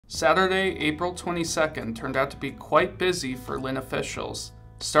Saturday, April 22nd turned out to be quite busy for Lynn officials,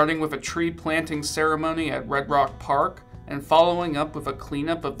 starting with a tree planting ceremony at Red Rock Park and following up with a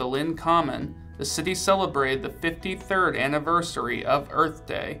cleanup of the Lynn Common. The city celebrated the 53rd anniversary of Earth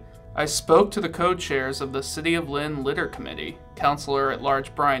Day. I spoke to the co-chairs of the City of Lynn Litter Committee,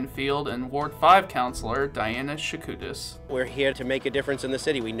 Councilor-at-Large Brian Field and Ward 5 Councilor Diana Shakutis. We're here to make a difference in the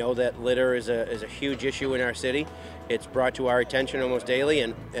city. We know that litter is a huge issue in our city. It's brought to our attention almost daily,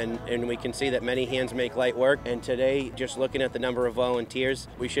 and we can see that many hands make light work. And today, just looking at the number of volunteers,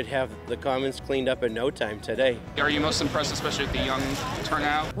 we should have the commons cleaned up in no time today. Are you most impressed, especially with the young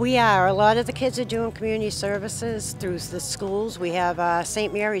turnout? We are. A lot of the kids are doing community services through the schools. We have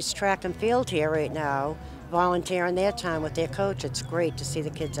St. Mary's track and field here right now, volunteering their time with their coach. It's great to see the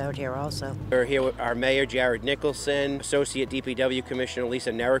kids out here also. We're here with our Mayor, Jared Nicholson, Associate DPW Commissioner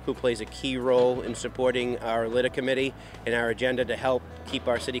Lisa Nerrick, who plays a key role in supporting our litter committee and our agenda to help keep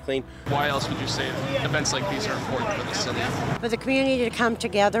our city clean. Why else would you say events like these are important for the city? For the community to come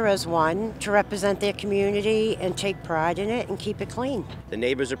together as one, to represent their community and take pride in it and keep it clean. The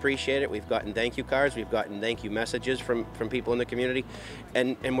neighbors appreciate it. We've gotten thank you cards, we've gotten thank you messages from people in the community,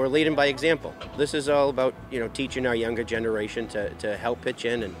 and we're leading by example. This is all about teaching our younger generation to help pitch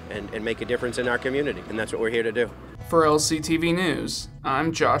in and make a difference in our community, and that's what we're here to do. For LCTV News,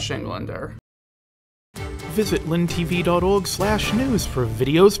 I'm Josh Englander. Visit linntv.org/news for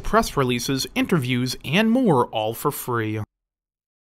videos, press releases, interviews, and more, all for free.